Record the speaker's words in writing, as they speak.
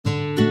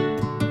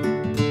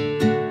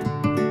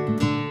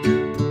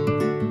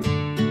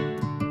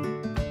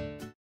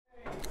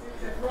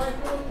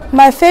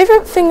My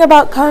favourite thing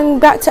about coming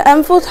back to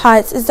Enfield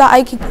Heights is that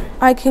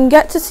I can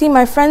get to see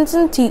my friends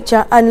and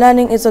teacher, and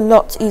learning is a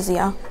lot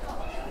easier.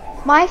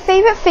 My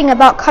favourite thing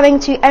about coming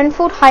to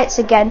Enfield Heights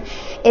again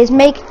is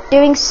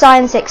doing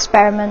science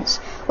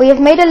experiments. We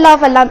have made a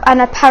lava lamp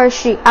and a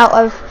parachute out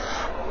of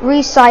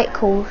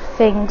recycled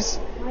things.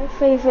 My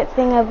favourite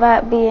thing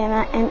about being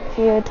at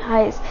Enfield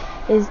Heights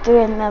is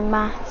doing the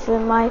maths,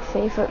 and my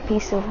favourite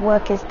piece of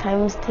work is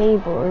times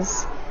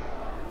tables.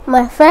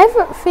 My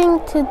favourite thing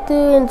to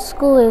do in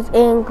school is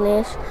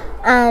English,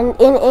 and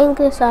in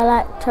English I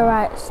like to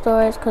write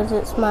stories because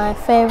it's my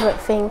favourite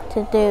thing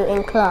to do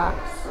in class,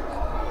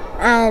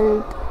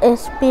 and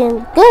it's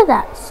been good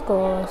at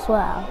school as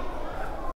well.